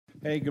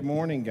Hey, good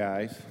morning,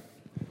 guys.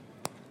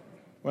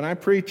 When I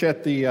preach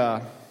at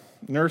the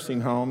nursing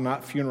home,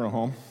 not funeral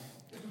home,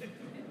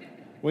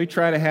 we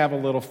try to have a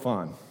little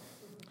fun.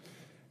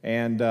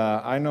 And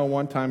I know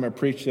one time I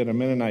preached at a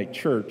Mennonite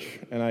church,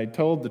 and I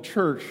told the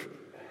church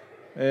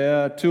 2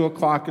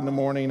 o'clock in the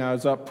morning, I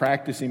was up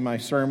practicing my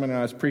sermon, and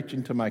I was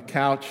preaching to my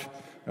couch,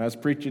 and I was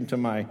preaching to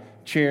my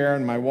chair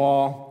and my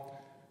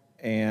wall,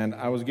 and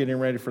I was getting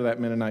ready for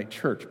that Mennonite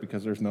church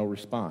because there's no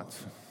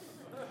response.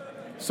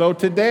 So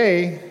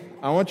today,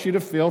 I want you to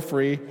feel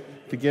free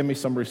to give me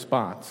some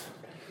response.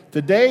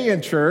 Today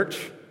in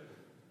church,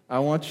 I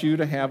want you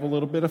to have a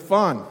little bit of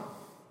fun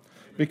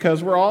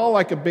because we're all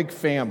like a big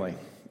family.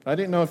 I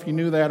didn't know if you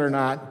knew that or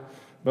not,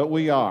 but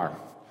we are.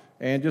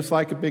 And just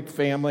like a big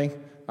family,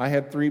 I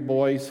had 3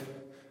 boys.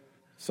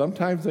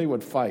 Sometimes they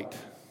would fight.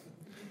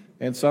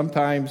 And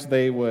sometimes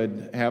they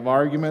would have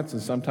arguments,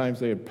 and sometimes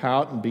they would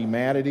pout and be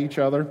mad at each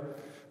other.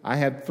 I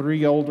had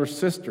 3 older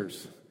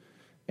sisters.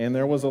 And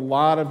there was a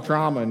lot of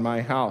drama in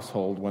my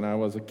household when I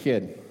was a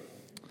kid.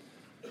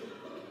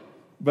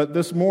 But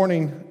this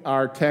morning,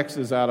 our text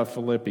is out of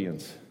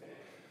Philippians.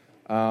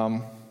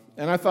 And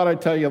I thought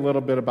I'd tell you a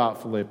little bit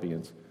about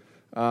Philippians.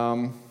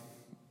 In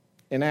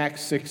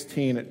Acts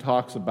 16, it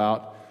talks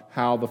about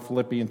how the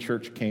Philippian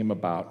church came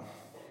about.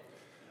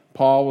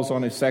 Paul was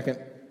on his second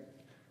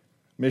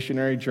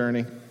missionary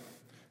journey,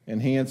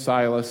 and he and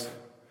Silas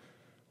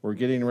were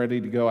getting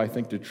ready to go, I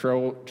think, to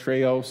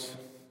Troas.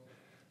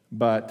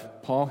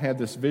 But Paul had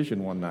this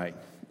vision one night.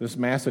 This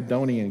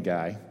Macedonian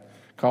guy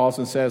calls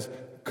and says,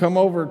 "Come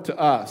over to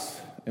us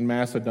in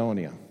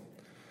Macedonia."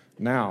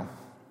 Now,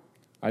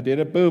 I did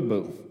a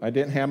boo-boo. I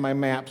didn't have my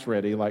maps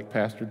ready like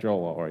Pastor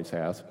Joel always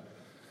has.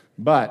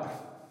 But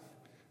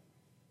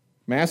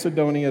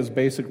Macedonia is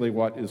basically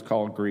what is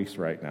called Greece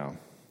right now.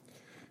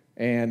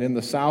 And in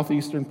the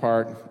southeastern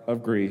part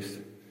of Greece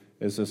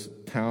is this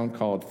town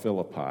called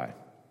Philippi.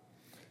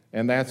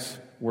 And that's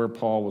where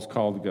Paul was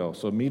called to go.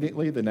 So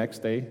immediately the next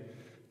day,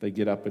 they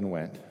get up and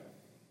went.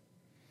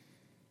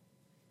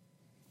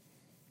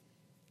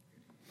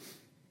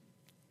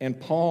 And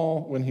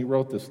Paul, when he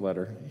wrote this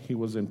letter, he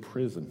was in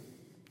prison.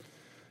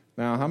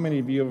 Now, how many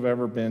of you have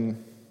ever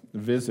been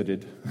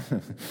visited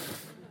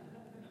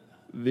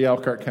the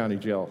Elkhart County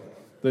Jail,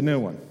 the new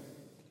one?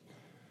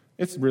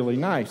 It's really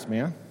nice,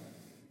 man.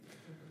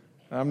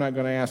 I'm not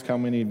going to ask how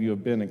many of you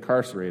have been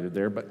incarcerated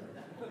there, but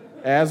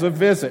as a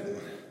visit,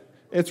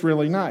 it's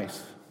really nice.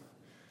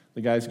 The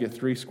guys get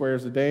 3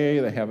 squares a day.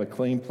 They have a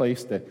clean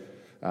place to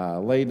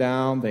lay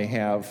down. They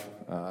have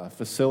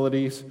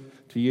facilities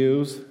to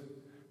use.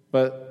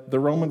 But the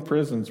Roman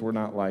prisons were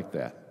not like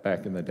that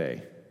back in the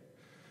day.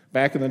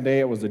 Back in the day,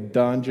 it was a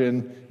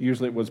dungeon.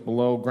 Usually it was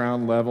below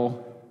ground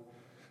level.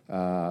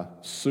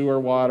 Sewer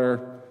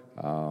water,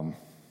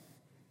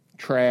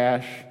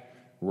 trash,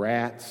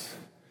 rats.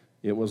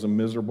 It was a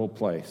miserable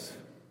place.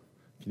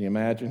 Can you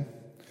imagine?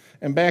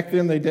 And back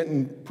then, they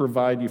didn't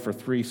provide you for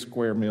 3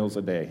 square meals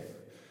a day.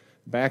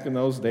 Back in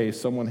those days,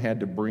 someone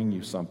had to bring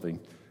you something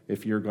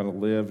if you're going to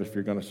live, if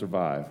you're going to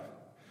survive.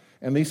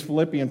 And these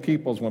Philippian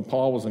peoples, when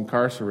Paul was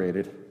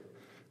incarcerated,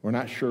 we're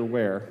not sure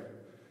where,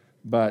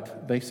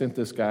 but they sent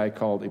this guy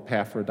called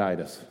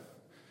Epaphroditus.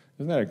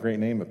 Isn't that a great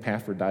name,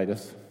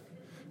 Epaphroditus?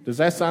 Does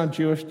that sound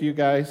Jewish to you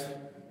guys?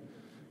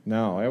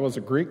 No, it was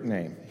a Greek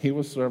name. He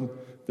was from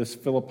this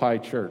Philippi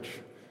church,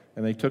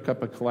 and they took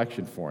up a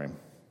collection for him.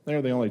 They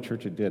were the only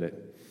church that did it,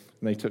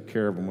 and they took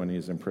care of him when he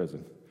was in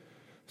prison.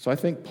 So I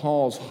think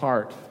Paul's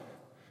heart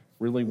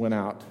really went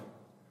out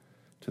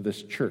to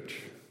this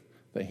church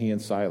that he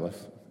and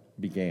Silas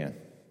began.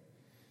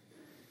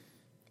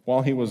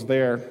 While he was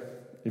there,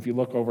 if you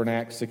look over in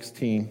Acts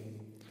 16,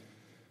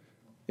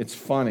 it's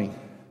funny.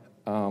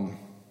 The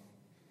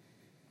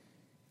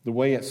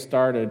way it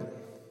started,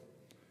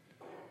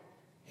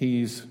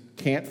 he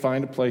can't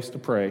find a place to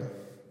pray.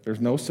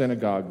 There's no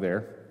synagogue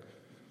there.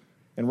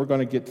 And we're going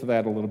to get to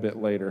that a little bit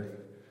later.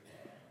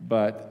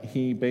 But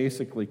he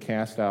basically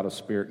casts out a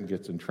spirit and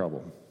gets in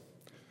trouble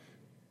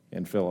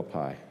in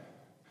Philippi.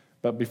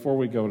 But before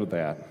we go to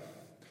that,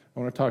 I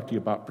want to talk to you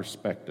about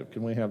perspective.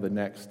 Can we have the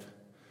next?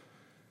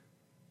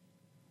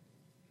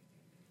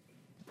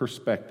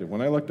 Perspective.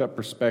 When I looked up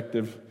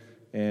perspective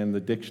in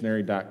the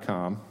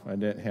dictionary.com, I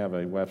didn't have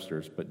a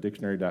Webster's, but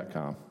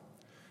dictionary.com,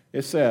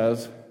 it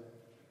says,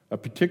 a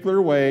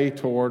particular way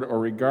toward or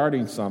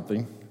regarding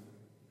something,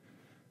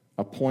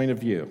 a point of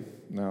view.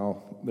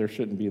 Now, there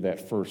shouldn't be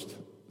that first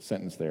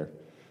sentence there,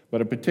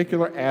 but a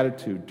particular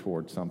attitude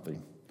toward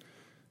something.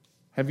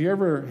 Have you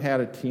ever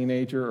had a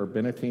teenager or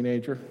been a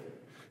teenager?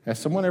 Has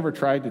someone ever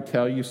tried to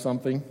tell you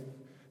something?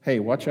 Hey,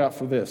 watch out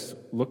for this,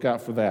 look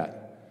out for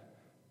that.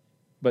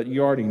 But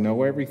you already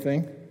know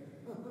everything?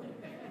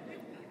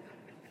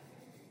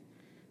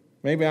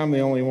 Maybe I'm the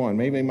only one.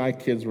 Maybe my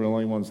kids were the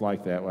only ones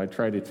like that. When I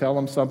tried to tell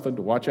them something,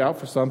 to watch out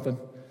for something,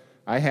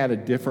 I had a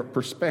different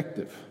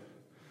perspective.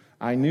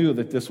 I knew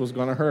that this was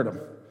going to hurt them.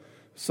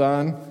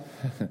 Son,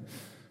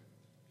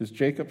 is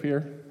Jacob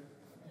here?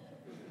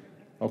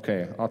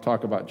 Okay, I'll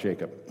talk about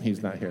Jacob.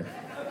 He's not here.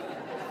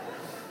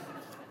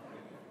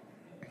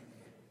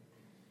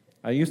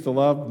 I used to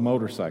love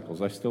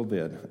motorcycles. I still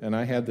did. And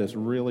I had this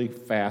really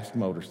fast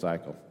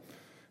motorcycle.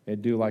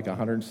 It'd do like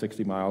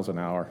 160 miles an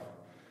hour.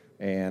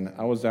 And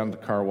I was down at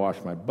the car wash.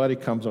 My buddy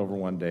comes over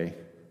one day.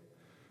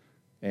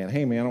 And,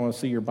 hey, man, I want to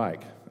see your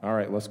bike. All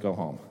right, let's go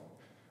home.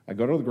 I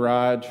go to the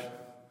garage.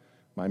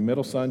 My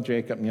middle son,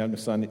 Jacob, and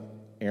youngest son,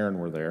 Aaron,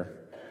 were there.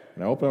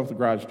 And I open up the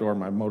garage door.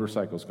 My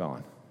motorcycle's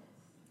gone.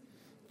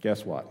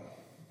 Guess what?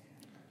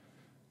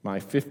 My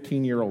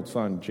 15-year-old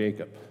son,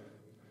 Jacob,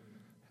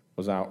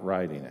 was out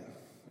riding it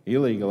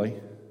illegally.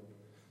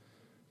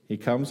 He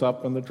comes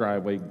up in the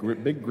driveway,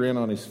 big grin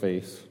on his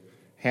face,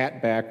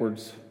 hat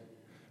backwards,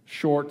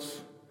 shorts,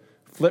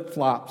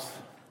 flip-flops,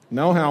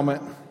 no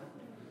helmet.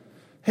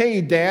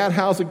 Hey, Dad,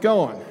 how's it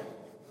going?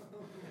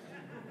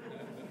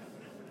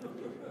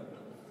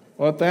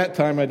 Well, at that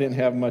time, I didn't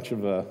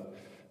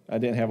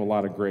have a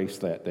lot of grace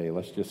that day,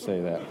 let's just say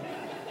that.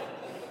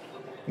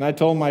 And I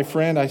told my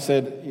friend, I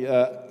said,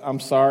 I'm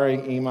sorry,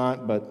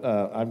 Emont, but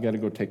I've got to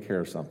go take care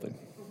of something.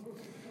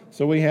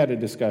 So we had a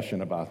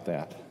discussion about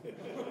that.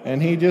 And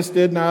he just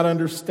did not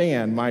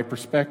understand my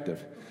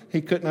perspective.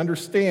 He couldn't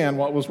understand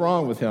what was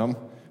wrong with him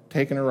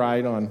taking a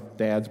ride on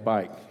Dad's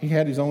bike. He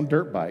had his own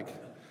dirt bike.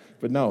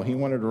 But no, he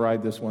wanted to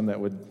ride this one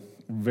that would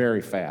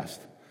very fast.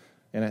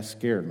 And that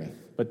scared me.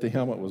 But to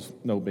him, it was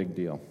no big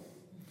deal.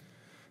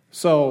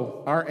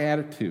 So our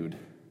attitude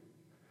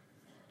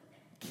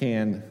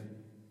can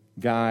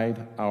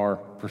guide our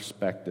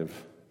perspective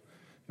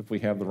if we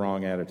have the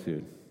wrong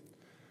attitude.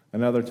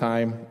 Another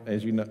time,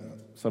 as you know,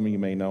 some of you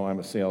may know, I'm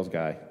a sales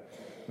guy,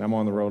 and I'm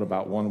on the road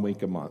about 1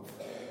 week a month.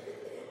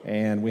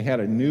 And we had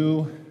a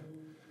new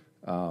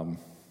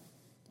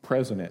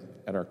president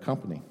at our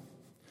company.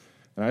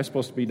 And I was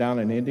supposed to be down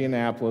in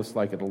Indianapolis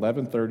like at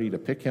 11:30 to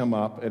pick him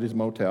up at his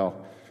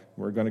motel.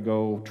 We're going to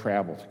go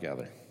travel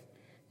together.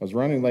 I was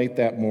running late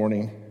that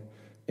morning,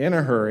 in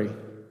a hurry,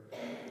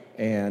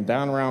 and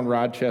down around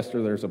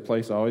Rochester, there's a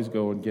place I always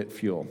go and get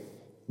fuel.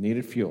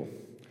 Needed fuel.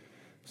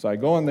 So I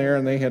go in there,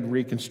 and they had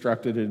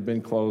reconstructed. It had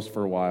been closed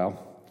for a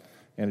while,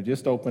 and it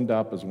just opened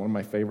up as one of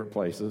my favorite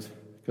places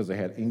because they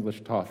had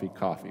English toffee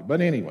coffee.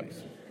 But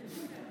anyways,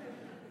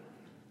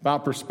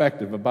 about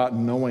perspective, about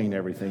knowing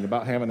everything,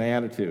 about having an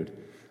attitude.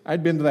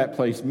 I'd been to that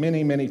place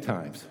many, many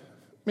times.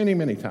 Many,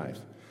 many times.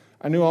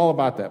 I knew all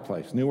about that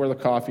place, knew where the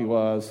coffee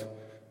was.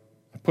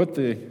 I put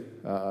the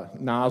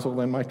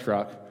nozzle in my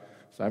truck,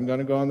 so I'm going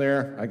to go in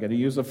there. I got to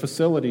use the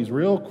facilities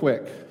real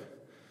quick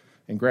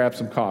and grab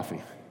some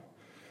coffee.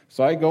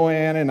 So I go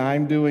in, and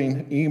I'm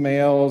doing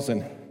emails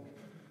and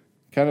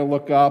kind of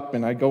look up,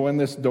 and I go in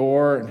this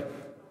door, and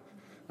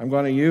I'm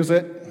going to use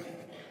it.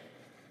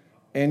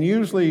 And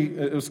usually,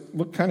 it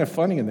looked kind of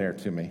funny in there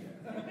to me.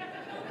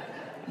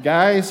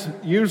 Guys,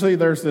 usually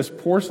there's this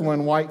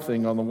porcelain white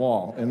thing on the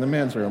wall in the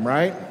men's room,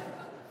 right?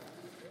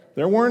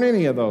 There weren't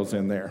any of those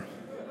in there.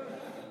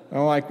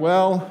 I'm like,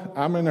 well,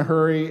 I'm in a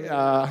hurry,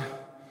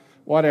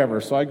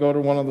 whatever. So I go to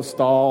one of the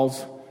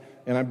stalls,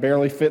 and I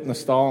barely fit in the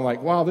stall. I'm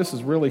like, wow, this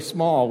is really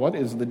small. What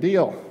is the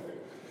deal?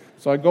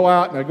 So I go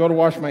out, and I go to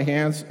wash my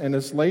hands, and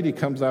this lady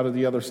comes out of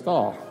the other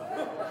stall.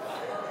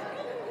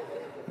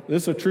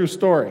 This is a true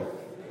story.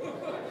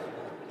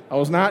 I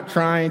was not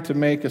trying to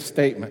make a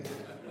statement.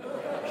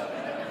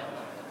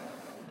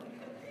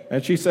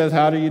 And she says,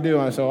 how do you do?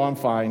 And I said, oh, I'm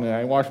fine. And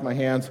I wash my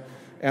hands,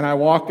 and I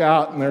walk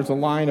out, and there's a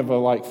line of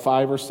like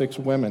 5 or 6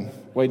 women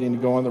waiting to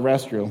go in the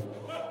restroom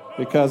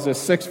because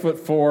this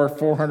 6'4",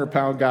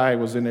 400-pound guy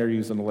was in there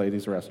using the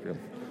ladies' restroom.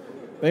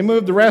 They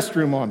moved the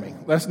restroom on me.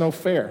 That's no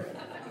fair.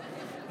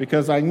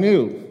 Because I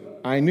knew,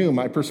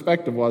 my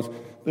perspective was,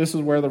 this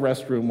is where the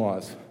restroom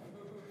was.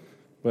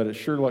 But it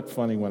sure looked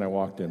funny when I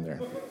walked in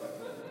there.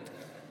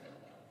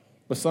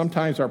 But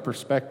sometimes our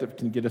perspective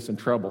can get us in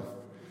trouble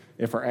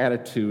if our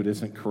attitude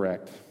isn't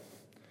correct.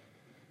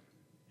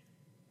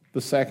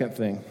 The second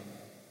thing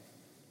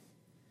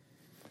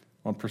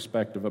on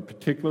perspective, a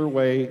particular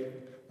way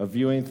of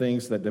viewing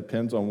things that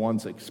depends on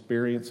one's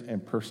experience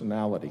and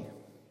personality.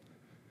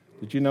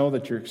 Did you know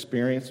that your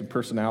experience and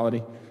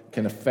personality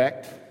can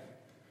affect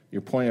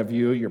your point of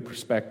view, your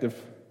perspective?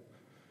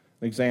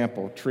 An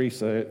example,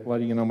 Teresa, what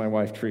do you know my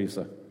wife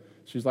Teresa?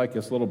 She's like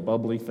this little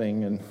bubbly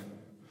thing, and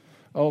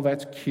oh,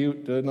 that's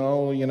cute,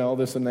 no,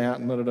 this and that,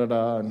 and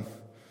da-da-da-da, and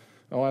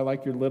oh, I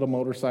like your little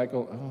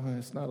motorcycle. Oh,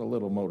 it's not a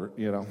little motor,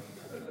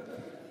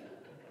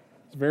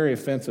 It's very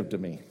offensive to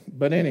me.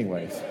 But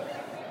anyways,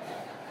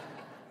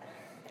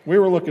 we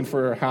were looking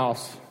for a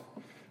house,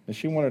 and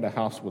she wanted a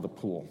house with a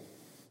pool.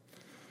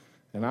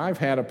 And I've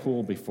had a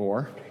pool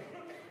before.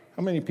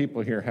 How many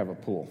people here have a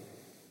pool?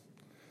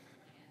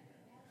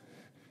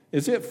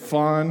 Is it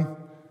fun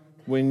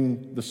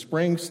when the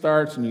spring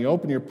starts and you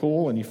open your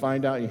pool and you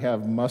find out you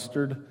have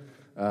mustard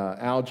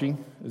algae?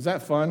 Is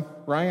that fun,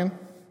 Ryan?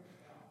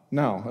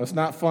 No, it's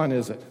not fun,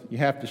 is it? You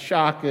have to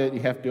shock it. You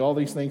have to do all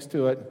these things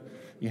to it.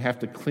 You have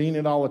to clean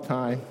it all the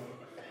time.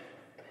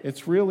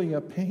 It's really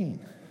a pain.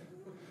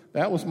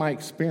 That was my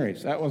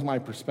experience. That was my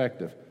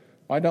perspective.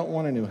 I don't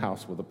want a new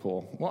house with a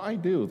pool. Well, I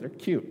do. They're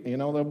cute.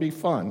 They'll be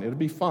fun. It'll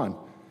be fun.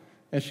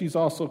 And she's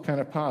also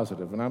kind of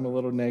positive, and I'm a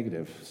little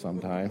negative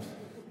sometimes.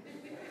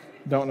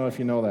 Don't know if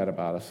you know that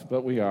about us,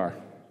 but we are.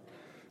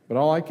 But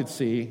all I could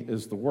see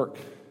is the work.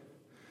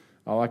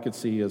 All I could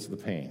see is the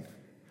pain.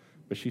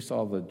 But she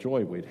saw the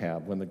joy we'd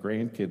have when the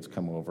grandkids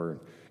come over and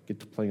get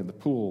to play in the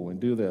pool and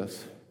do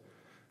this.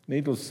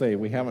 Needless to say,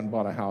 we haven't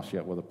bought a house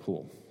yet with a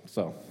pool.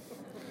 So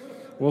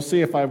we'll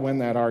see if I win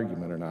that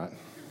argument or not.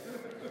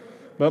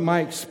 But my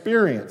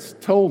experience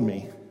told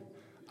me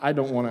I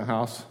don't want a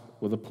house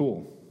with a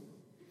pool.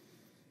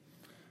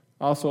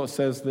 Also, it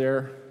says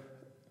there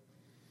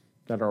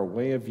that our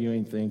way of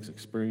viewing things,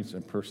 experience,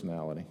 and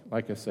personality.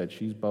 Like I said,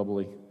 she's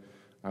bubbly.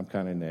 I'm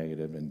kind of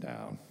negative and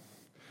down.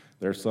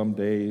 There's some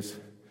days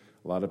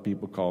a lot of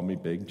people call me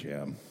Big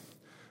Jim,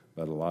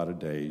 but a lot of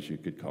days you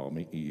could call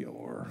me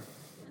Eeyore.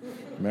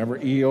 Remember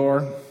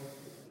Eeyore?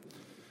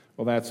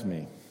 Well, that's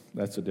me.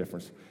 That's the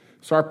difference.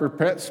 So our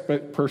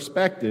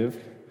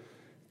perspective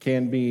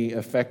can be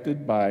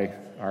affected by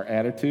our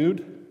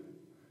attitude.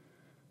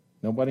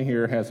 Nobody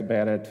here has a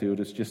bad attitude.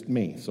 It's just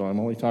me, so I'm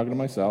only talking to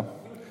myself.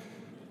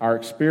 Our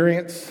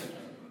experience,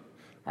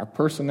 our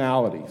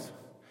personalities.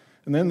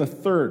 And then the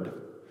third,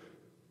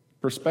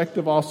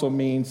 perspective also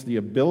means the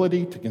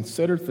ability to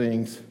consider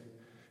things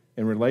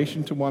in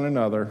relation to one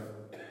another,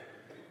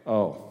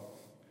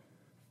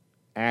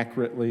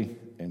 accurately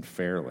and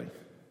fairly.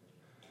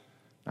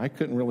 I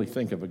couldn't really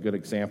think of a good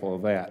example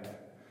of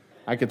that.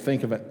 I could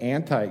think of an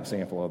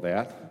anti-example of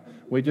that.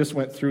 We just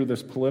went through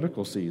this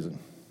political season,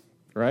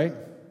 right?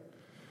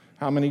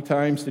 How many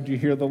times did you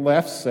hear the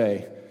left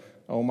say,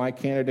 oh, my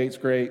candidate's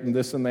great, and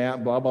this and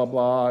that, blah, blah,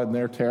 blah, and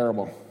they're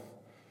terrible.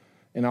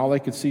 And all they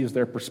could see is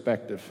their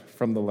perspective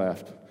from the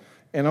left.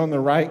 And on the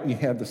right, you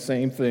had the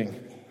same thing.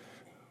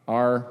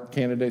 Our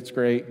candidate's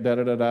great,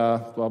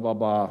 da-da-da-da, blah, blah,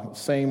 blah.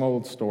 Same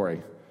old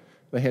story.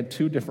 They had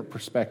two different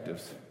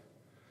perspectives.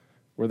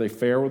 Were they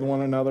fair with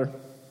one another?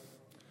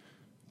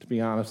 To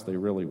be honest, they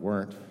really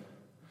weren't.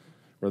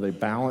 Were they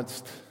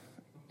balanced?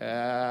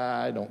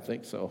 I don't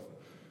think so.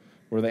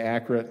 Were they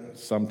accurate?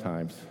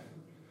 Sometimes.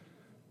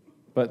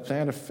 But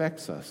that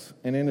affects us.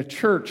 And in a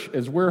church,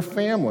 as we're a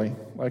family,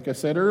 like I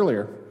said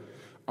earlier,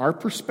 our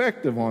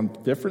perspective on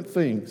different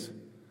things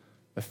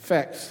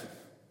affects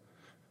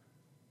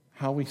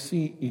how we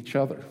see each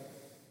other,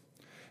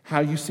 how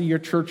you see your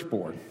church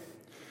board,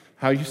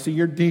 how you see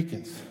your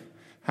deacons,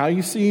 how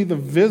you see the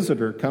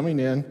visitor coming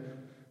in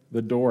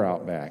the door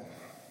out back.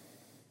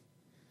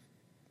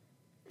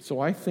 So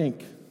I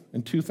think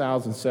in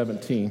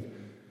 2017,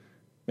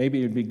 maybe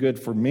it would be good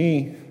for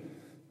me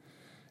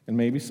and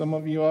maybe some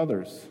of you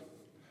others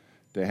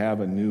to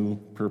have a new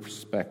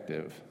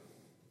perspective.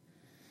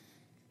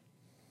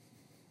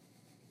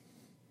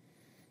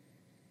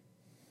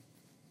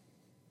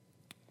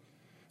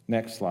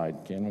 Next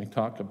slide. Can we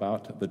talk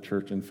about the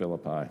church in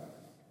Philippi?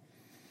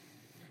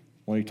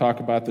 When we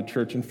talk about the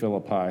church in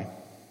Philippi,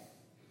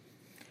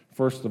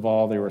 first of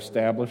all, they were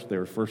established. They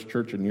were the first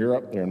church in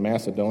Europe. They're in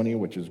Macedonia,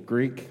 which is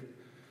Greek.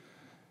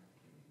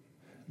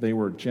 They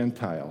were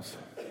Gentiles.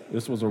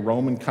 This was a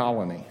Roman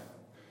colony.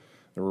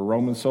 There were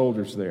Roman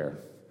soldiers there,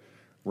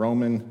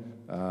 Roman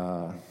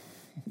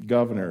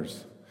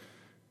governors.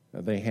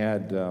 They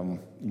had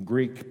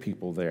Greek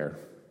people there.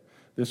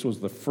 This was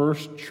the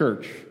first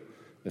church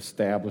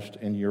established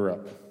in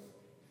Europe.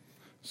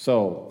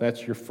 So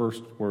that's your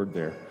first word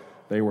there.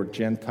 They were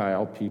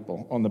Gentile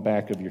people. On the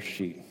back of your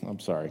sheet.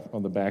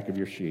 On the back of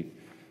your sheet.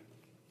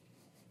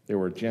 They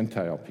were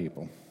Gentile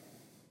people.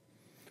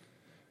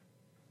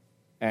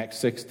 Acts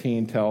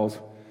 16 tells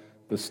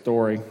the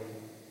story,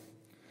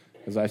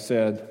 as I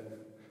said,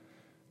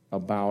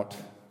 about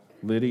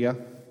Lydia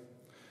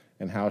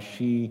and how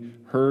she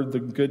heard the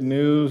good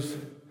news,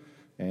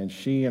 and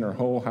she and her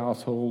whole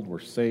household were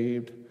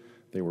saved.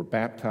 They were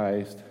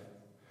baptized,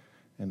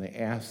 and they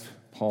asked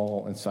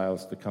Paul and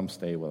Silas to come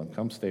stay with them.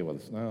 Come stay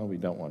with us. No, we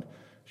don't want.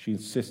 She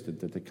insisted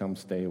that they come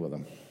stay with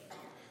them.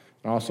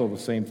 And also, the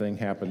same thing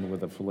happened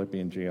with the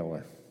Philippian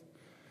jailer.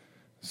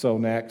 So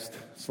next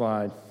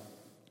slide.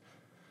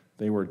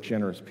 They were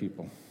generous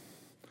people.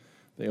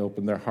 They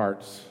opened their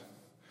hearts.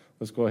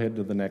 Let's go ahead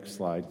to the next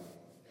slide.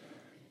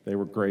 They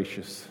were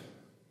gracious.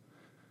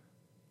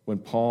 When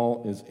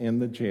Paul is in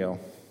the jail,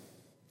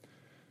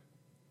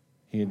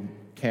 he had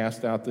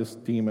cast out this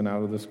demon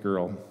out of this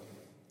girl,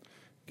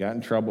 got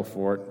in trouble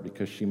for it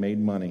because she made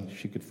money.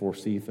 She could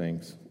foresee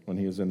things. When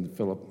he was in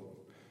Philippi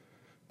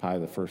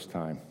the first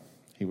time,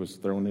 he was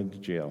thrown into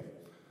jail.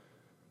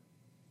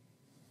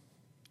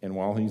 And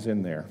while he's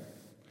in there,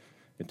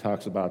 it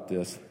talks about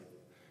this.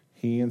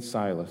 He and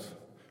Silas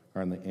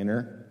are in the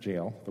inner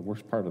jail, the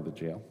worst part of the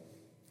jail.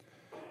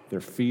 Their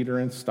feet are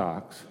in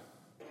stocks,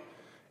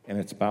 and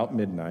it's about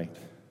midnight,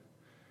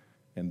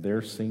 and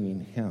they're singing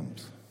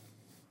hymns.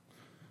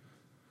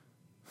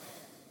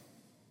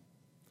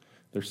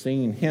 They're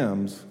singing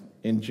hymns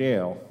in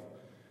jail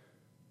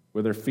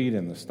with their feet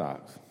in the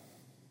stocks.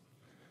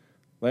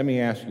 Let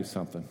me ask you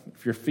something.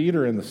 If your feet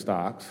are in the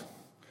stocks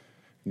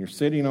and you're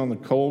sitting on the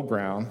cold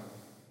ground,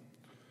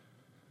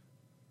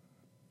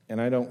 and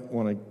I don't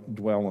want to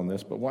dwell on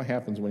this, but what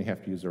happens when you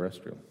have to use the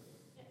restroom?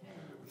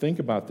 Think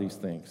about these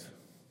things.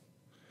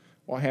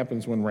 What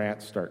happens when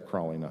rats start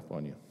crawling up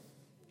on you?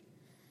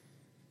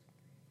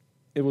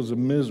 It was a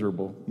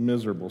miserable,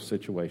 miserable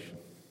situation.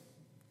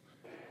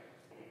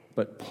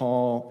 But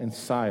Paul and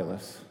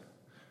Silas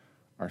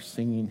are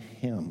singing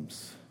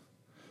hymns.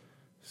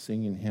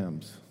 Singing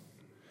hymns.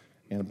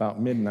 And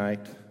about midnight,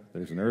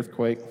 there's an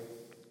earthquake.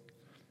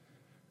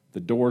 The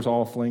doors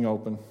all fling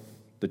open.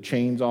 The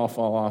chains all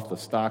fall off the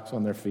stocks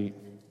on their feet.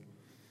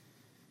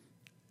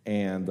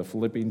 And the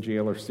Philippian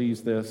jailer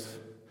sees this,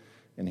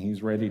 and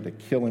he's ready to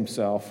kill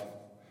himself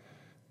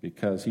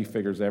because he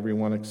figures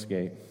everyone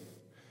escaped.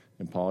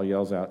 And Paul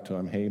yells out to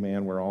him, "Hey,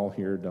 man, we're all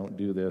here. Don't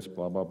do this,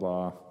 blah, blah,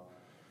 blah."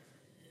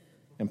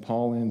 And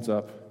Paul ends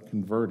up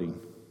converting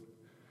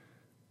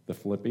the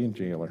Philippian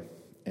jailer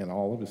and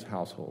all of his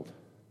household.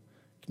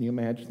 Can you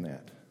imagine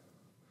that?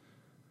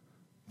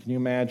 Can you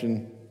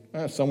imagine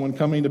someone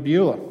coming to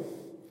Beulah?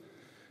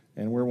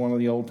 And we're one of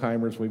the old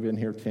timers. We've been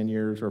here 10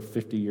 years or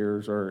 50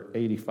 years or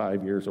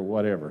 85 years or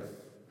whatever.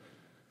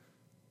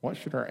 What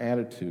should our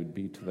attitude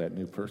be to that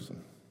new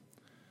person?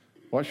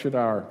 What should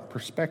our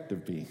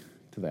perspective be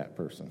to that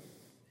person?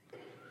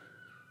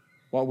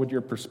 What would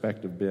your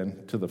perspective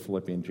been to the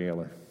Philippian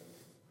jailer?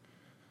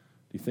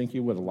 Do you think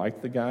you would have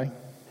liked the guy?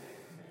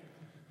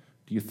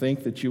 Do you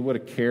think that you would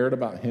have cared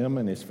about him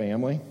and his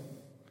family?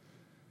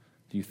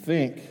 Do you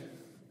think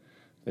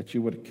that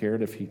you would have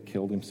cared if he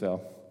killed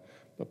himself?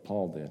 But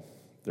Paul did.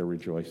 They're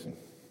rejoicing.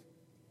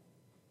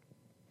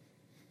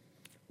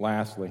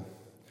 Lastly,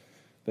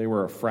 they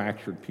were a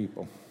fractured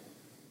people.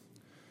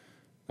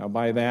 Now,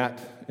 by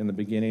that, in the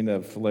beginning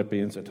of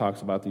Philippians, it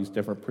talks about these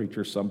different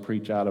preachers. Some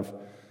preach out of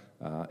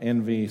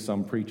envy,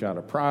 some preach out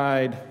of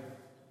pride.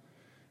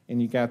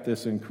 And you got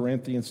this in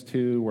Corinthians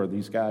 2, where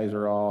these guys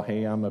are all,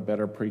 "Hey, I'm a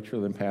better preacher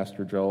than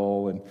Pastor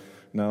Joel," and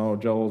 "No,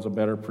 Joel's a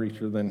better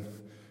preacher than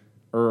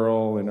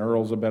Earl, and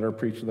Earl's a better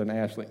preacher than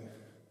Ashley."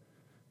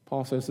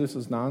 Paul says this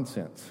is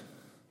nonsense.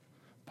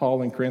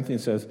 Paul in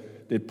Corinthians says,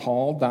 "Did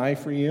Paul die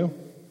for you?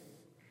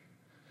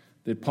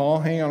 Did Paul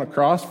hang on a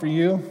cross for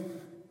you?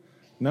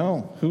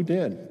 No. Who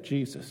did?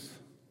 Jesus."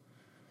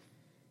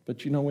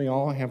 But we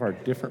all have our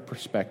different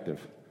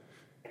perspective.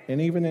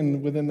 And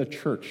even within the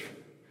church,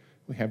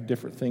 we have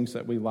different things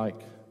that we like.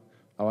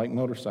 I like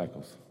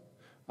motorcycles.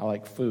 I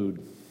like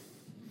food.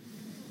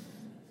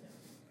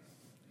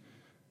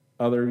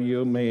 Other of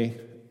you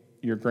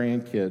your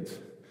grandkids.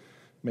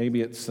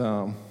 Maybe it's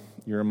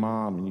you're a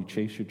mom and you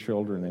chase your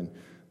children and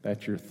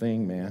that's your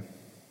thing, man.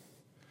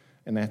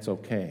 And that's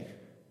okay.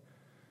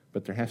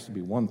 But there has to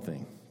be one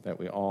thing that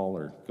we all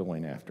are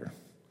going after.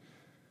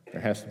 There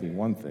has to be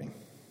one thing.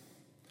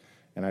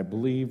 And I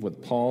believe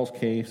with Paul's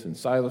case and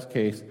Silas'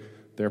 case,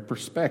 their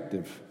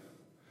perspective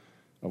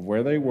of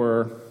where they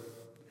were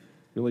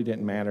really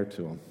didn't matter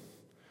to them.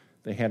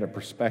 They had a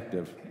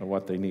perspective of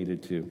what they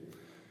needed to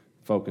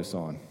focus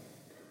on.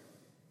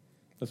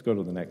 Let's go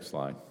to the next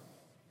slide.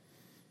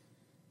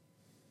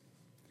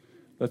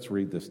 Let's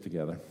read this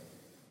together.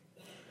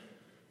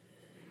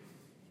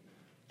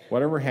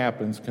 Whatever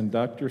happens,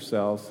 conduct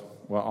yourselves.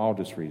 Well, I'll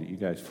just read it. You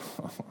guys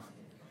follow.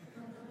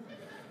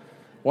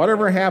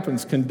 Whatever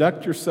happens,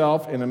 conduct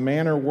yourself in a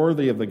manner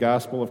worthy of the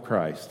gospel of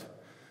Christ.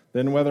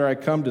 Then whether I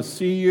come to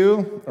see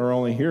you or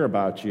only hear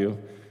about you,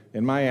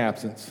 in my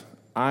absence,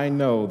 I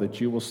know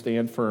that you will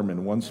stand firm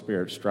in one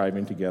spirit,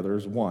 striving together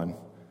as one,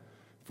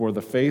 for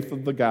the faith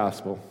of the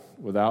gospel,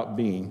 without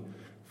being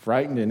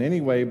frightened in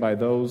any way by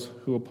those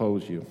who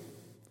oppose you.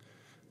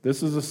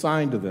 This is a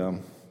sign to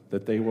them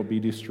that they will be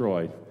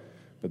destroyed,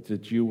 but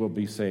that you will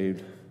be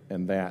saved,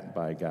 and that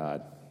by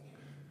God.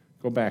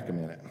 Go back a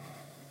minute.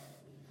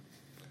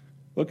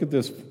 Look at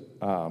this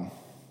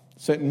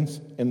sentence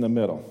in the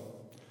middle.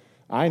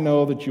 I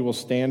know that you will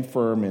stand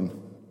firm in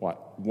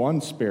what?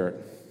 One spirit,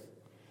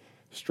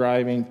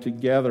 striving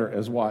together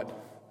as what?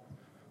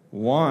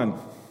 One,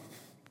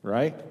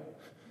 right?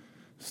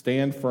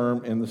 Stand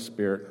firm in the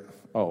spirit.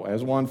 Oh,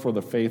 as one for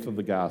the faith of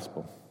the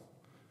gospel.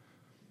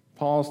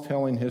 Paul's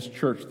telling his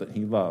church that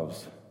he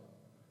loves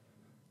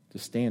to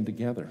stand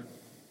together,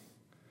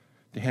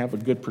 to have a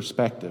good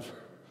perspective,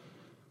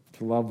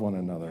 to love one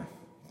another,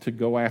 to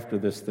go after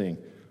this thing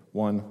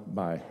one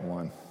by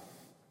one,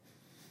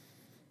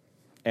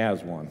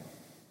 as one.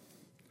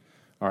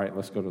 All right,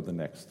 let's go to the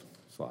next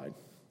slide.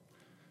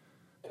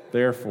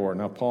 Therefore,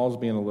 now Paul's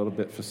being a little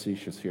bit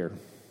facetious here.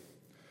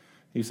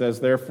 He says,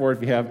 therefore,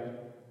 if you have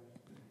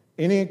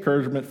any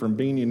encouragement from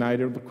being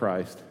united with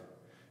Christ,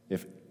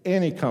 if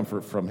any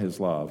comfort from his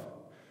love,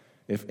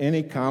 if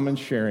any common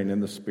sharing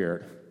in the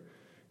Spirit,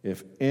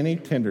 if any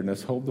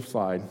tenderness, hold the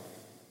slide.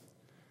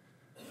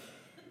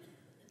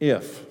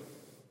 If,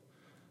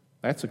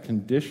 that's a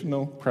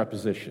conditional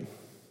preposition.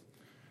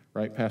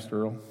 Right,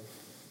 Pastor Earl?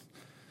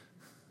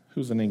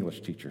 Who's an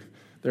English teacher?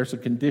 There's a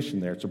condition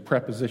there. It's a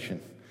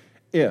preposition.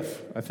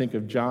 If, I think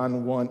of 1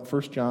 John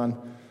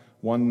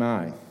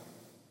 1:9.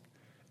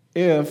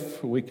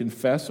 If we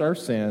confess our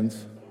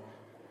sins,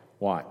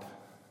 what?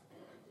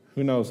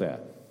 Who knows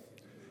that?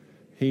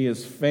 He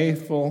is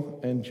faithful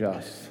and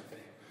just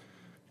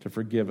to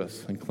forgive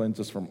us and cleanse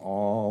us from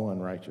all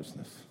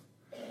unrighteousness.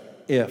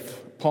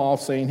 If,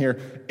 Paul's saying here,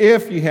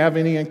 if you have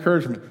any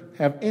encouragement.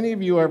 Have any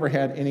of you ever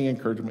had any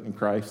encouragement in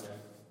Christ?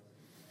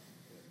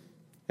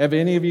 Have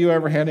any of you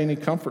ever had any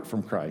comfort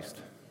from Christ?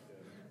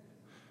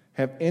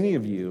 Have any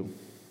of you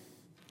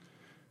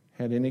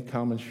had any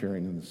common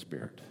sharing in the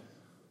Spirit?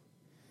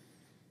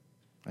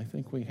 I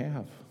think we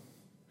have.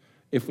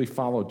 If we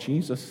follow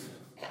Jesus,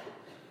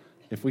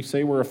 if we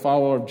say we're a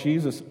follower of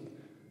Jesus,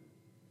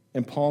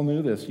 and Paul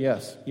knew this,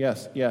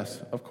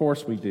 yes, of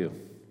course we do.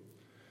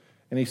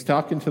 And he's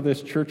talking to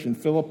this church in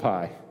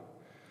Philippi,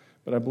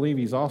 but I believe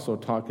he's also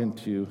talking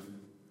to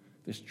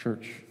this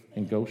church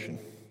in Goshen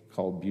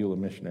called Beulah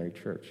Missionary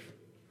Church.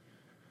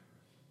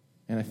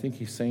 And I think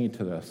he's saying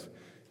to us,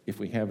 if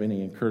we have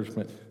any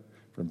encouragement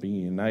from being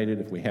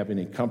united, if we have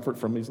any comfort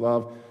from his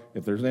love,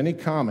 if there's any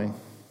common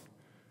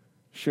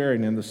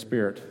sharing in the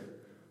Spirit,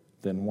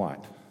 then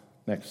what?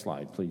 Next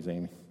slide, please,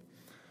 Amy.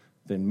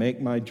 Then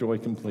make my joy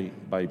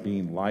complete by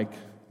being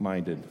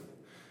like-minded,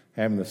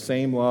 having the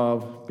same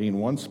love, being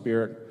one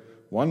spirit,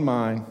 one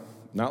mind,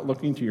 not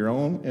looking to your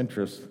own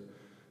interests,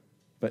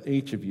 but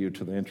each of you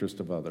to the interest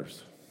of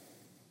others.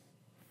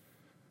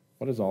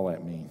 What does all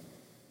that mean?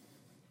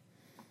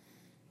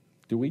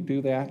 Do we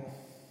do that? I'd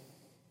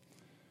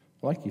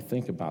like you to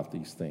think about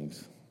these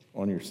things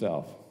on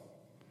yourself.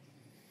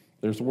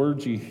 There's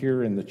words you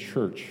hear in the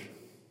church.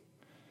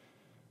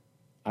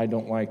 I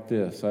don't like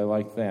this, I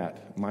like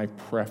that, my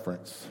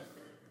preference.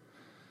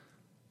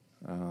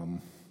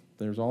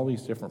 There's all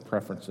these different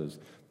preferences.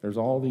 There's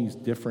all these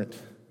different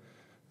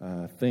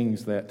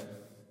things that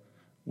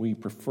we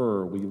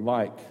prefer, we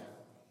like.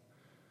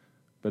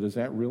 But does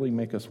that really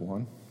make us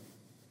one?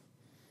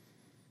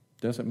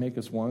 Does it make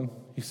us one?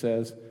 He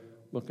says,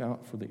 look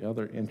out for the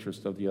other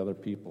interest of the other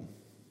people.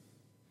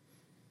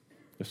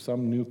 If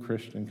some new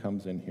Christian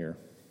comes in here,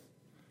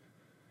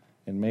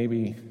 and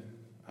maybe,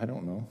 I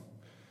don't know,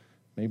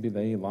 maybe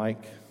they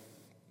like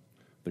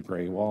the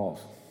gray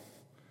walls,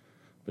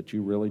 but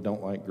you really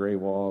don't like gray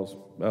walls,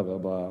 blah, blah,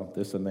 blah,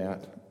 this and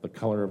that, the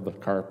color of the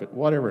carpet,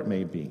 whatever it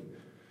may be.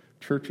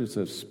 Churches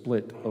have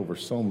split over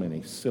so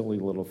many silly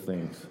little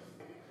things.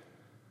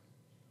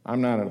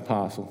 I'm not an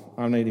apostle.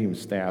 I'm not even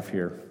staff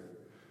here.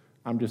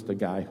 I'm just a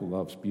guy who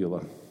loves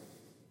Beulah.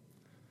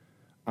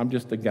 I'm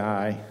just a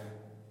guy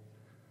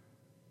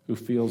who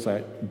feels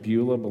that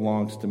Beulah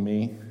belongs to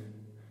me,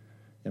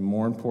 and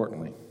more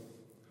importantly,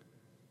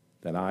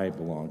 that I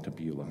belong to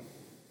Beulah.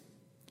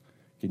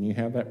 Can you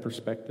have that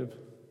perspective?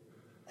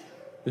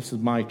 This is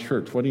my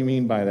church. What do you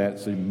mean by that?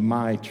 It's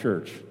my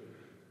church.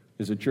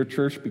 Is it your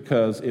church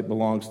because it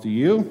belongs to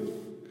you?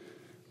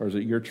 Or is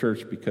it your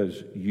church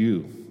because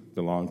you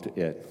belong to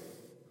it?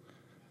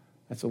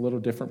 That's a little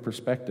different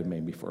perspective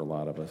maybe for a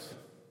lot of us.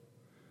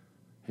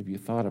 Have you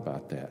thought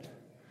about that?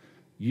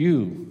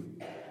 You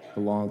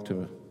belong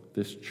to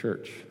this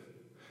church.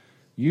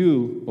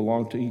 You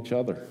belong to each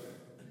other.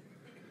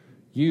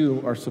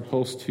 You are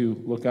supposed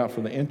to look out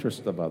for the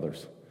interest of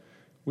others.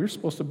 We're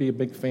supposed to be a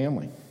big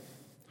family.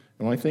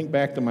 And when I think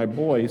back to my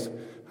boys,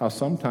 how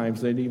sometimes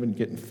they'd even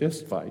get in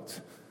fist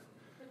fights.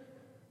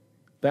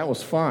 That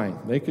was fine.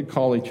 They could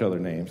call each other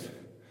names.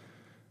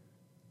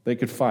 They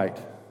could fight.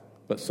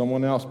 But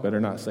someone else better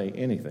not say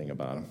anything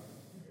about them.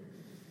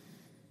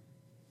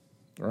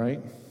 Right?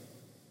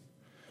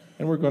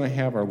 And we're going to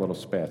have our little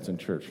spats in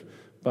church.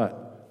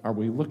 But are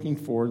we looking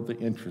for the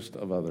interest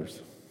of others?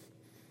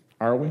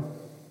 Are we?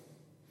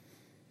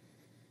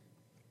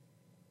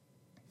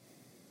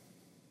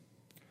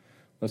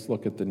 Let's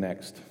look at the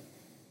next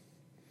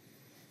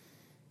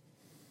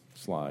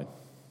slide.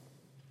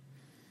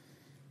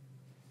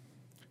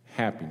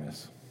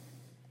 Happiness.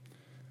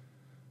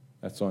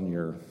 That's on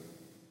your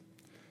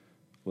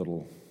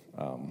little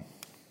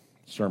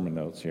sermon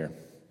notes here.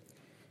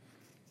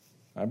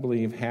 I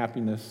believe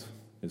happiness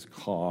is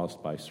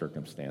caused by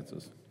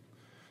circumstances.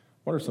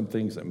 What are some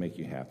things that make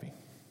you happy?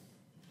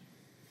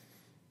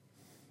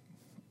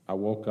 I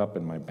woke up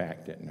and my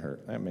back didn't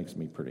hurt. That makes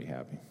me pretty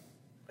happy.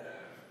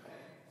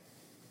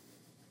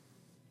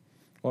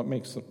 What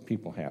makes some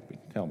people happy?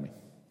 Tell me.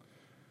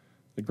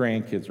 The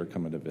grandkids are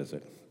coming to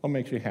visit. What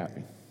makes you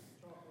happy?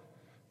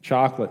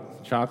 Chocolate.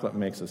 Chocolate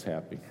makes us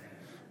happy.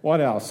 What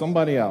else?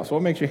 Somebody else.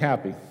 What makes you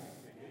happy?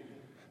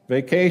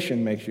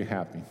 Vacation makes you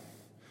happy.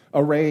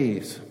 A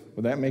raise.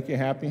 Would that make you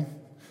happy?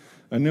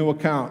 A new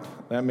account.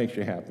 That makes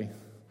you happy.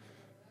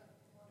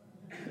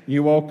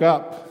 You woke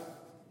up.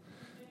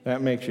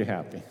 That makes you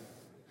happy.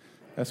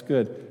 That's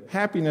good.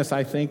 Happiness,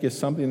 I think, is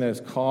something that is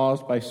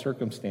caused by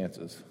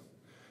circumstances.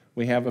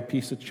 We have a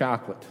piece of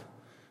chocolate.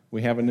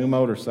 We have a new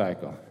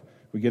motorcycle.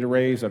 We get a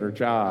raise at our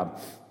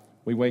job.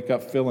 We wake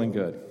up feeling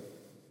good.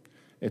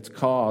 It's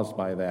caused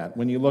by that.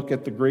 When you look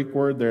at the Greek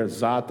word there,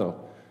 zato,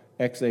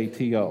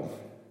 X-A-T-O.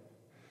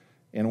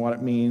 And what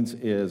it means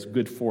is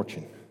good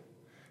fortune,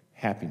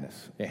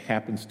 happiness. It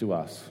happens to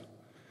us.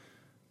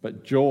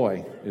 But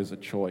joy is a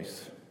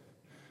choice.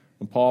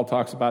 When Paul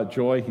talks about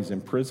joy, he's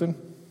in prison.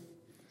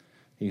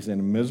 He's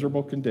in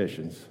miserable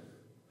conditions.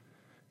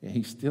 And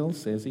he still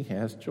says he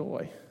has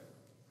joy.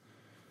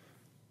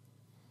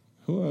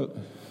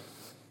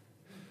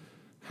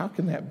 How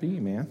can that be,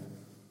 man?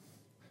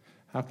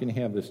 How can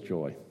you have this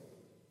joy?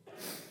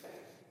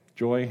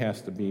 Joy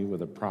has to be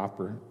with a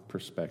proper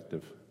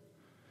perspective.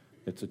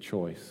 It's a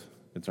choice.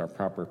 It's our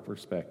proper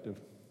perspective.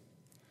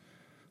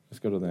 Let's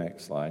go to the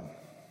next slide.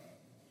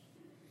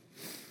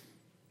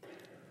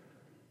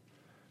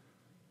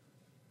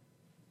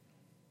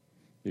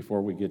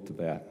 Before we get to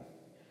that,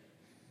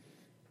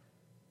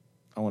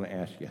 I want to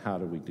ask you, how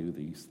do we do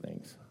these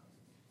things?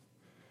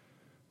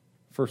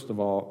 First of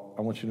all,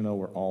 I want you to know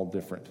we're all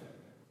different,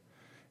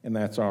 and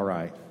that's all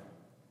right.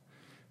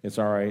 It's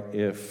all right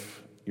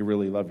if you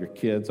really love your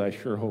kids. I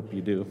sure hope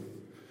you do,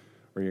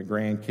 or your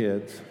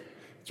grandkids.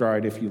 It's all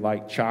right if you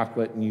like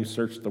chocolate and you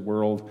search the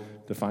world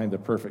to find the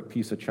perfect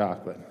piece of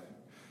chocolate.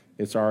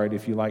 It's all right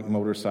if you like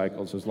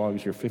motorcycles, as long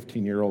as your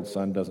 15-year-old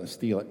son doesn't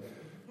steal it.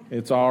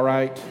 It's all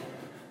right.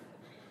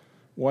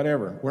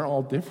 Whatever. We're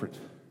all different.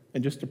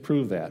 And just to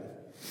prove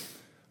that,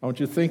 I want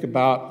you to think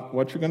about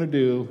what you're going to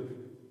do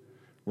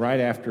right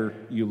after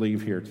you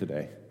leave here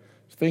today.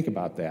 Just think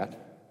about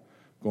that.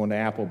 Going to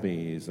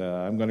Applebee's.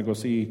 I'm going to go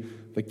see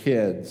the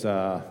kids.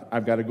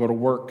 I've got to go to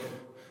work.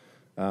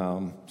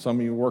 Some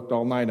of you worked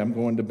all night. I'm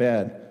going to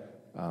bed.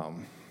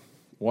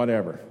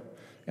 Whatever.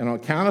 And on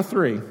the count of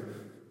 3,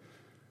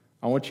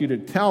 I want you to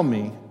tell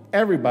me,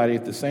 everybody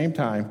at the same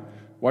time,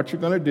 what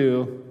you're going to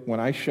do when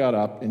I shut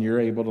up and you're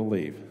able to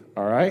leave.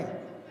 All right?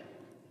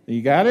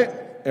 You got it?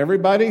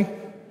 Everybody?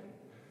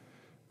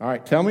 All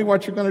right, tell me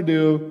what you're going to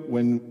do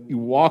when you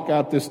walk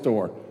out this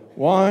door.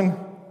 1,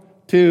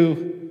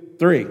 2,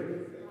 3.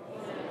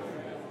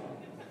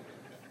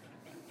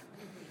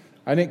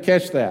 I didn't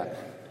catch that.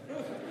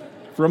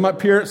 From up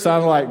here, it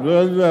sounded like,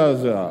 blah, blah,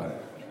 blah.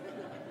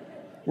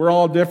 We're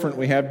all different.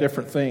 We have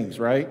different things,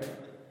 right?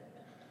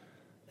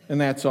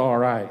 And that's all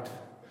right.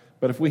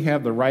 But if we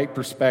have the right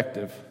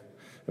perspective,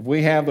 if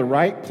we have the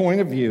right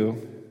point of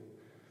view,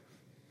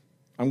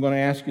 I'm going to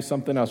ask you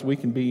something else. We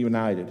can be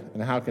united.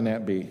 And how can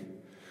that be?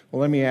 Well,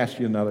 let me ask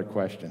you another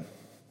question.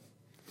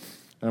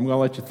 And I'm going to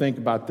let you think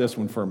about this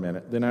one for a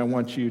minute. Then I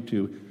want you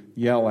to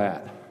yell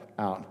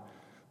out.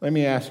 Let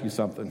me ask you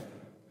something.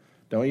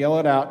 Don't yell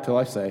it out till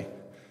I say,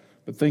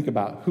 but think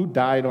about who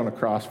died on a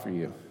cross for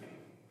you.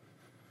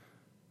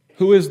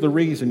 Who is the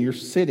reason you're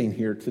sitting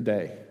here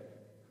today?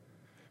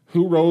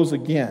 Who rose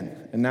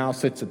again and now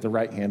sits at the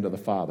right hand of the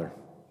Father?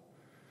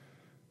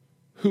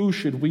 Who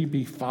should we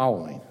be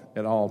following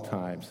at all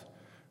times?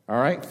 All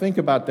right, think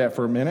about that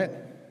for a minute.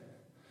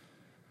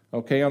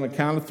 Okay, on the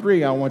count of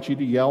 3, I want you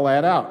to yell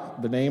that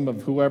out, the name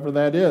of whoever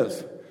that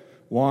is.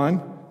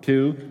 1,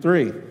 2,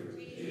 3.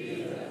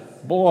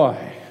 Jesus. Boy,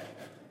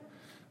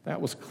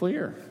 that was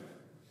clear.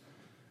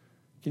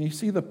 Can you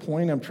see the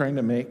point I'm trying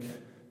to make?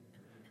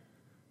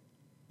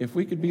 If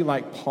we could be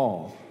like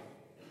Paul,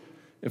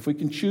 if we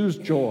can choose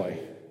joy,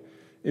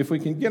 if we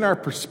can get our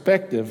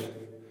perspective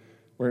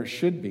where it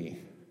should be,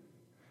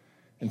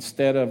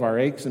 instead of our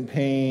aches and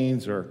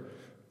pains, or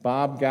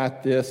Bob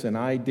got this and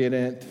I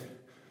didn't,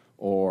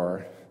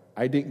 or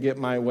I didn't get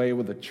my way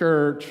with the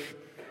church,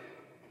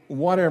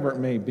 whatever it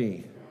may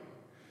be.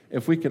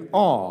 If we can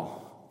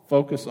all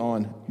focus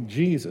on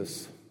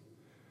Jesus,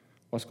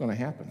 what's going to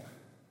happen?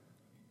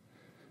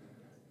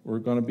 We're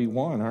going to be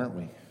one, aren't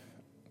we?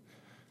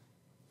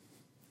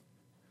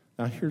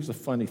 Now, here's the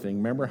funny thing.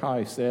 Remember how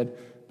I said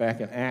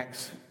back in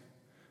Acts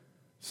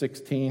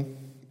 16,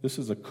 this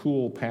is a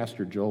cool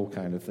Pastor Joel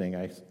kind of thing.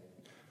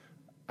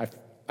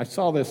 I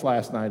saw this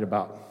last night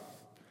about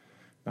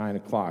 9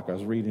 o'clock. I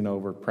was reading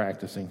over,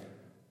 practicing.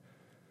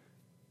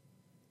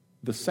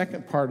 The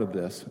second part of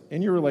this,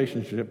 in your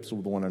relationships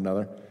with one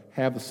another,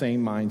 have the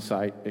same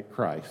mindset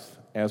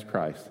as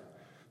Christ.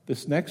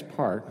 This next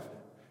part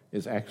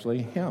is actually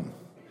a hymn.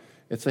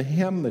 It's a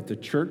hymn that the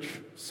church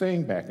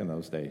sang back in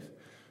those days,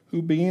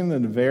 who being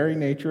in the very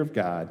nature of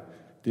God,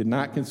 did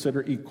not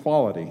consider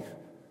equality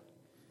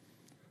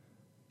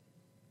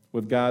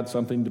with God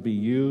something to be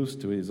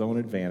used to his own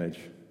advantage.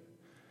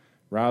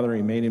 Rather,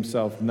 he made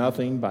himself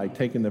nothing by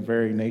taking the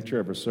very nature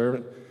of a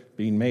servant,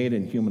 being made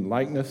in human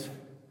likeness,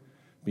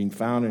 being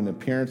found in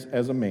appearance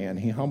as a man.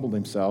 He humbled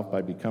himself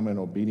by becoming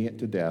obedient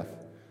to death,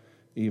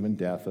 even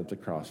death at the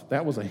cross.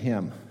 That was a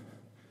hymn.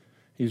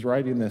 He's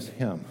writing this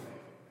hymn.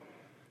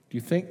 Do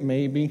you think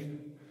maybe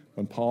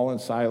when Paul and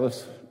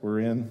Silas were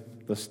in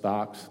the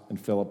stocks in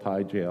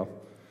Philippi jail,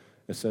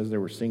 it says they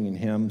were singing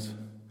hymns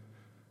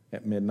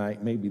at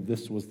midnight, maybe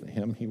this was the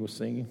hymn he was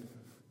singing?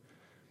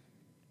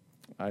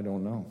 I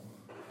don't know.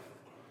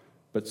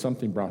 But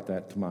something brought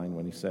that to mind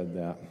when he said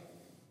that.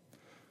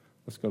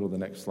 Let's go to the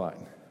next slide.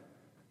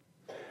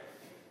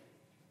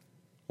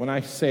 When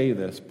I say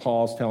this,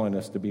 Paul's telling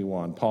us to be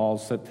one.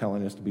 Paul's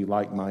telling us to be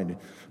like-minded.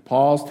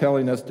 Paul's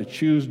telling us to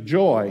choose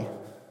joy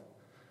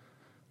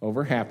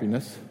over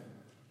happiness.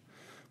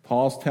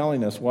 Paul's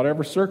telling us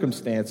whatever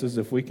circumstances,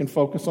 if we can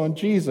focus on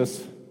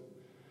Jesus,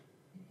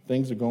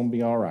 things are going to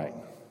be all right.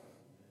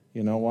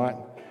 You know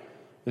what?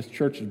 This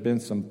church has been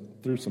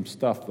through some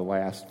stuff the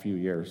last few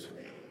years.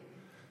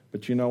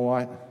 But you know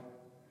what?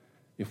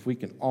 If we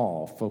can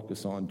all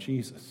focus on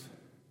Jesus,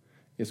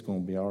 it's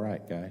going to be all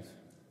right, guys.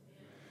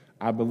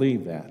 I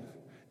believe that.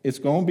 It's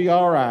going to be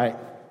all right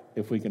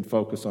if we can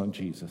focus on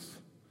Jesus.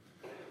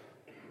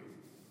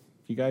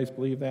 You guys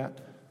believe that?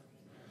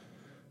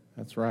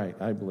 That's right,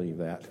 I believe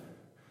that.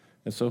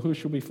 And so who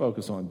should we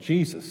focus on?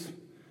 Jesus,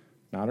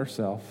 not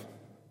ourselves,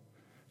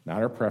 not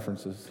our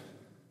preferences,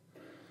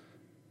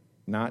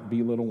 not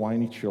be little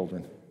whiny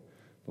children,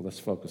 but let's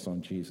focus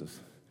on Jesus.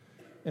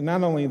 And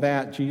not only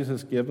that,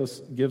 Jesus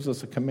gives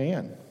us a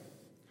command.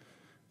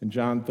 In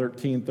John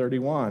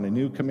 13:31, a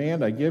new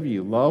command I give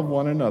you, love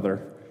one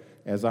another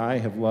as I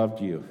have loved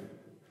you.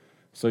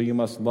 So you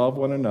must love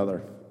one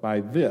another.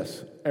 By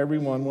this,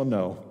 everyone will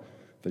know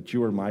that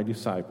you are my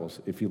disciples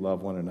if you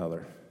love one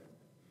another.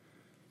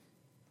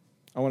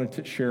 I want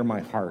to share my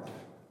heart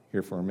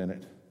here for a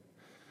minute.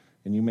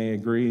 And you may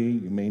agree,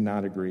 you may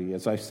not agree.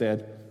 As I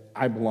said,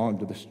 I belong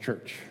to this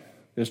church.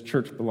 This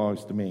church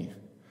belongs to me.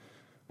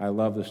 I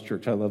love this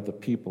church. I love the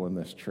people in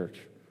this church.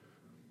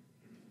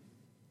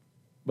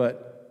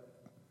 But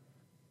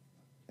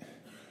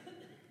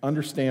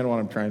understand what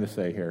I'm trying to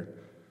say here.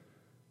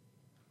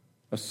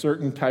 A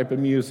certain type of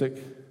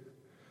music,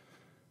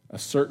 a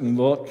certain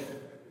look,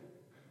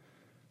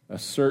 a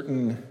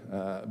certain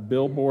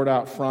billboard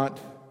out front,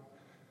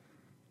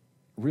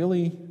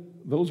 really,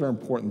 those are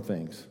important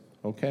things,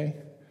 okay?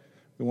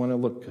 We want to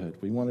look good.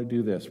 We want to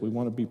do this. We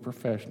want to be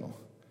professional.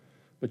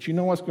 But you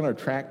know what's going to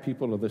attract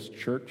people to this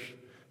church?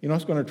 You know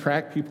what's going to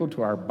attract people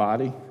to our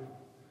body?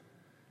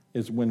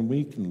 Is when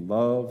we can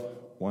love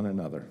one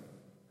another.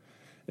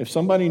 If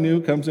somebody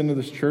new comes into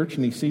this church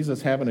and he sees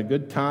us having a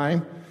good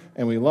time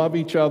and we love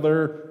each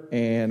other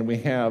and we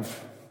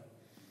have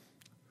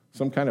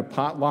some kind of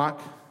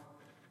potluck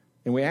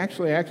and we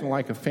actually acting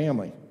like a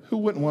family, who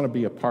wouldn't want to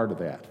be a part of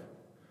that?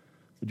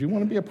 Would you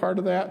want to be a part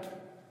of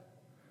that?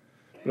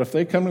 But if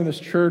they come to this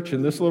church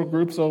and this little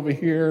group's over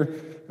here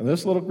and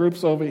this little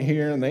group's over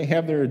here and they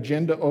have their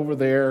agenda over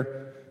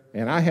there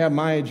and I have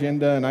my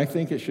agenda and I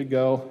think it should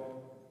go,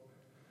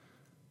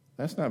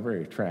 that's not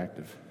very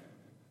attractive.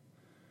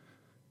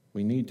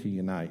 We need to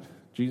unite.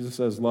 Jesus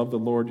says, love the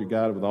Lord your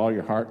God with all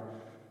your heart,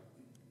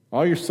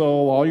 all your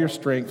soul, all your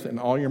strength, and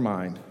all your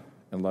mind,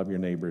 and love your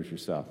neighbor as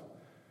yourself.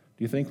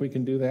 Do you think we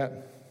can do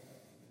that?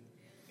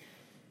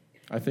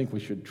 I think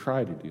we should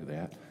try to do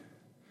that.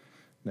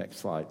 Next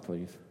slide,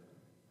 please.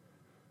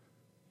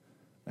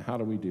 Now, how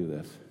do we do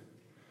this?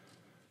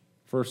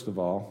 First of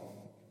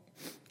all,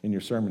 in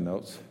your sermon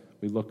notes,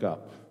 we look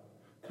up.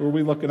 Who are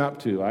we looking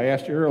up to? I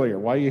asked you earlier,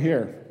 why are you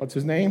here? What's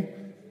his name?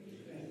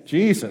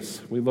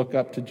 Jesus. We look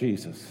up to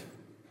Jesus.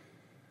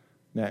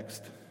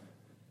 Next,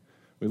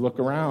 we look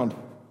around.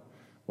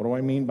 What do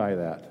I mean by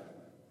that?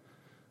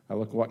 I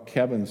look at what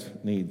Kevin's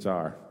needs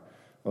are.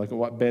 I look at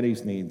what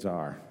Betty's needs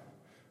are,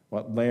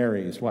 what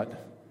Larry's, what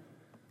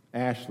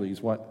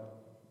Ashley's, what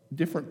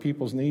different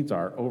people's needs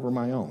are over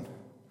my own.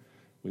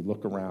 We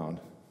look around.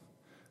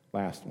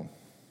 Last one.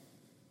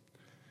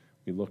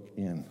 We look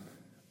in.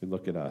 We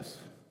look at us.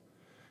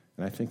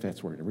 And I think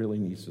that's where it really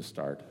needs to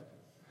start.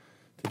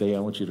 Today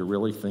I want you to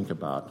really think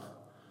about,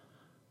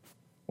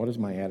 what has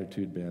my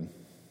attitude been?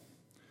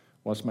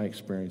 What's my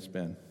experience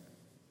been?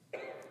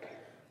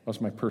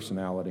 What's my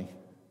personality?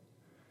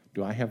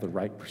 Do I have the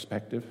right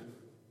perspective?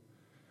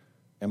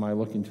 Am I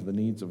looking to the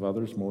needs of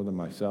others more than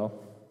myself?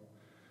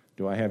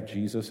 Do I have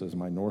Jesus as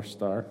my North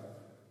Star?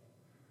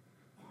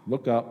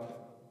 Look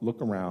up,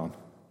 look around,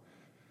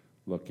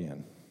 look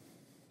in.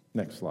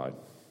 Next slide.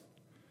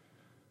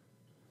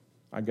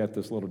 I got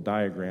this little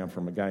diagram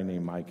from a guy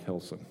named Mike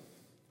Hilson.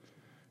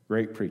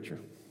 Great preacher,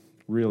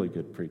 really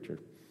good preacher.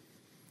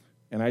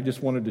 And I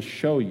just wanted to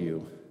show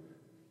you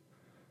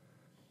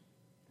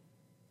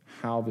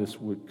how this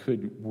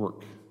could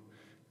work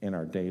in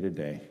our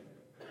day-to-day.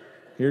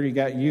 Here you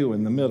got you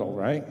in the middle,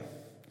 right?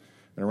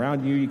 And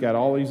around you, you got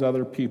all these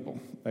other people.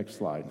 Next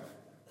slide.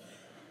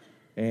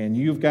 And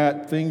you've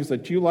got things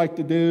that you like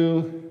to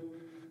do.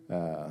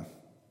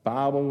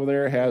 Bob over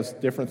there has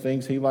different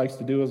things he likes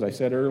to do, as I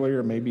said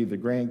earlier, maybe the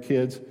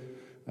grandkids.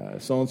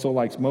 So-and-so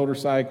likes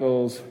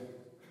motorcycles,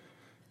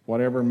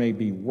 whatever may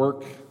be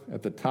work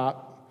at the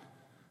top,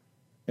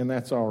 and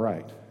that's all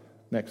right.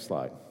 Next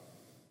slide.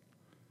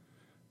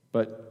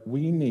 But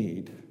we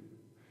need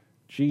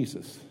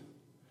Jesus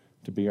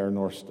to be our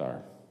North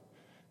Star.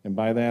 And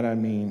by that I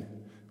mean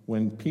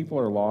when people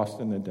are lost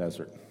in the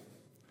desert.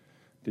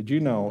 Did you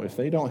know if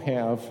they don't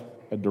have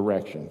a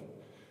direction,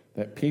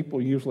 that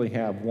people usually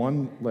have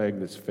one leg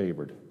that's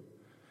favored?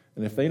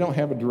 And if they don't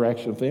have a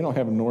direction, if they don't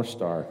have a North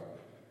Star,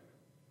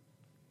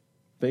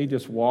 they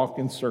just walk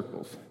in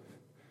circles.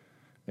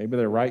 Maybe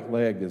their right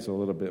leg is a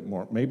little bit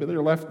more, maybe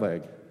their left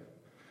leg,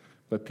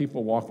 but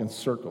people walk in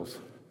circles.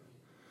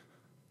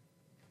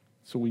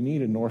 So we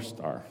need a North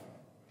Star,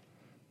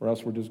 or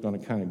else we're just going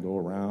to kind of go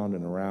around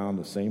and around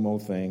the same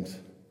old things.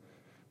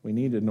 We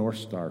need a North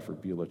Star for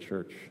Beulah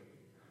Church.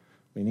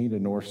 We need a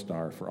North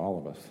Star for all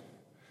of us.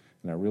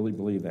 And I really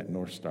believe that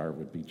North Star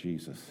would be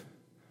Jesus.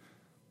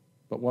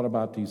 But what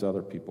about these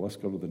other people? Let's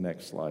go to the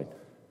next slide.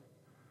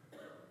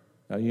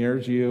 Now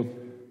here's you,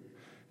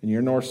 and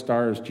your North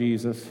Star is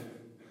Jesus.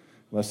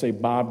 Let's say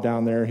Bob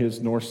down there,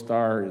 his North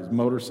Star is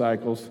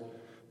motorcycles,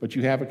 but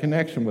you have a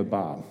connection with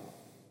Bob.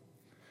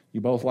 You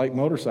both like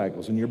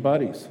motorcycles and you're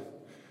buddies.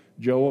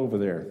 Joe over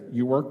there,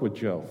 you work with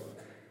Joe.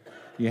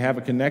 You have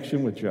a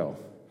connection with Joe,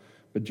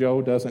 but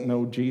Joe doesn't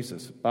know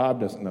Jesus. Bob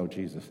doesn't know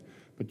Jesus,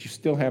 but you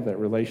still have that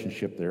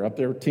relationship there. Up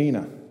there with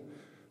Tina.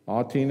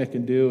 All Tina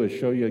can do is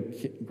show you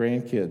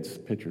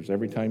grandkids pictures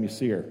every time you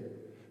see her.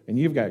 And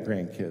you've got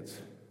grandkids.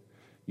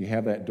 You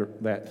have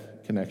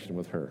that connection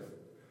with her.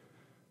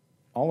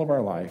 All of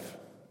our life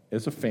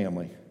as a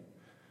family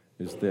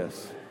is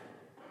this.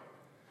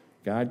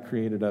 God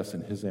created us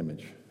in his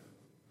image.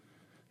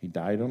 He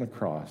died on a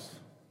cross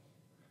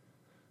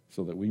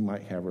so that we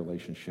might have a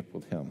relationship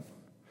with him,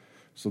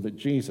 so that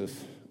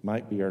Jesus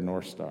might be our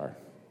North Star.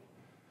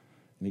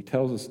 And he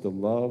tells us to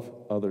love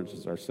others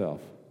as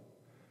ourselves.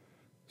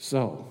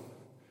 So,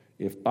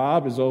 if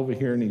Bob is over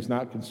here and he's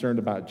not concerned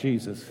about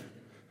Jesus,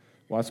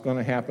 what's going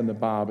to happen to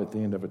Bob at the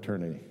end of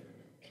eternity?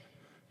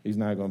 He's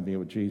not going to be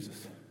with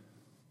Jesus.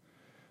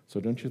 So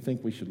don't you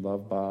think we should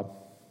love Bob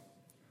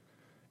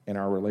and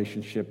our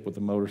relationship with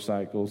the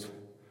motorcycles?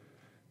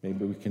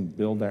 Maybe we can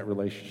build that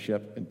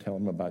relationship and tell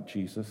him about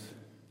Jesus.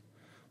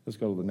 Let's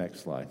go to the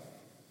next slide.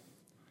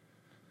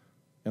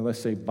 And let's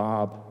say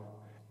Bob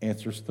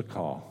answers the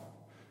call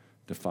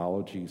to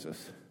follow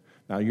Jesus.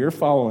 Now you're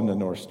following the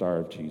North Star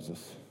of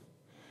Jesus.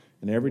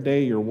 And every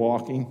day you're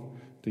walking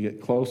to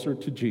get closer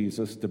to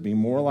Jesus, to be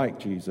more like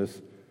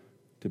Jesus,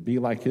 to be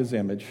like his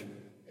image.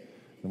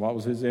 And what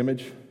was his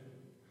image?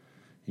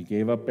 He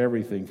gave up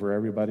everything for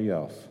everybody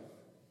else.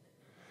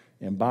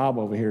 And Bob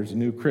over here is a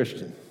new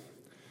Christian.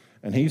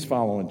 And he's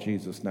following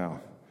Jesus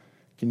now.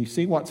 Can you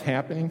see what's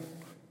happening?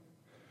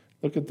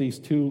 Look at these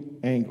two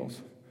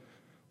angles.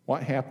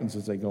 What happens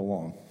as they go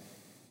along?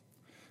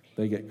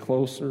 They get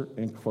closer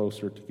and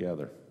closer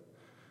together.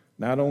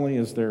 Not only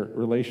is their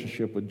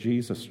relationship with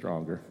Jesus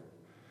stronger,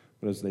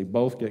 but as they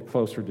both get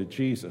closer to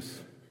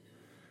Jesus,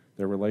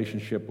 their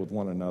relationship with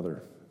one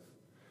another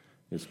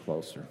is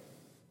closer.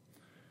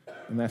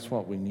 And that's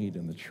what we need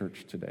in the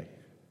church today.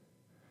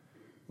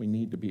 We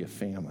need to be a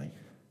family.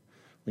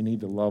 We need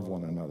to love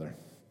one another.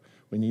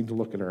 We need to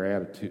look at our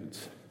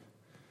attitudes.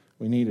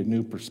 We need a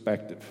new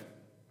perspective.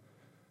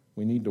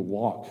 We need to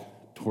walk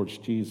towards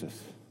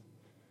Jesus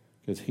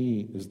because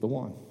he is the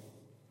one.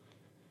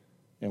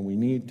 And we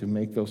need to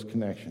make those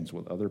connections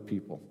with other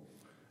people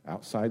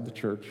outside the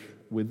church,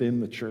 within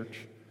the church,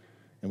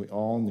 and we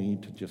all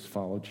need to just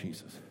follow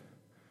Jesus.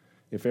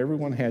 If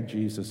everyone had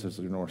Jesus as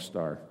their North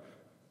Star,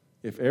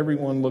 if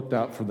everyone looked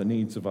out for the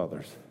needs of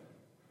others,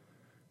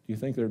 do you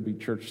think there'd be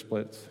church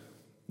splits?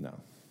 No. Would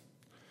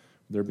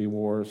there be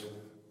wars?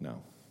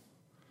 No.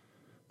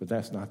 But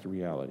that's not the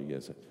reality,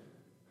 is it?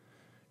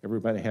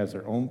 Everybody has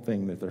their own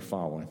thing that they're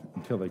following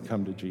until they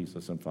come to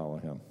Jesus and follow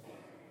him.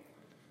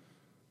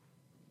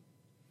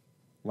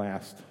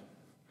 Last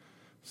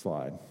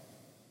slide.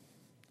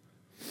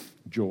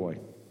 Joy.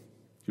 Do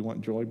you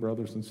want joy,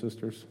 brothers and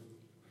sisters?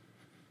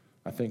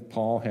 I think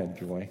Paul had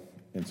joy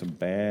in some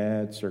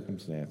bad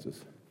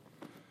circumstances.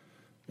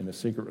 And the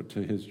secret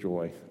to his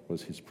joy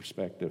was his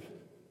perspective.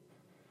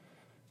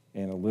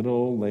 And a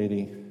little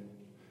lady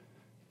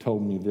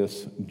told me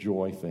this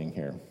joy thing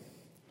here.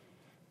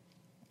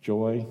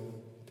 Joy,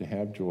 to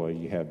have joy,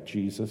 you have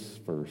Jesus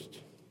first,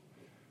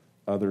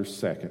 others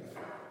second,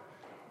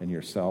 and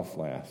yourself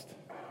last.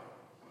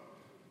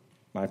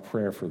 My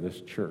prayer for this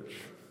church,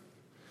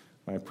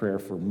 my prayer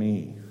for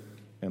me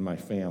and my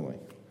family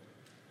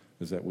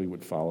is that we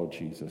would follow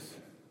Jesus,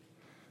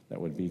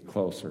 that would be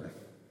closer,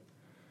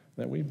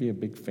 that we'd be a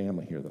big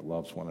family here that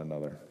loves one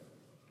another.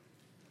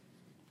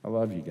 I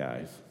love you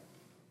guys.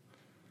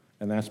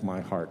 And that's my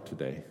heart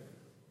today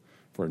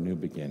for a new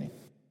beginning.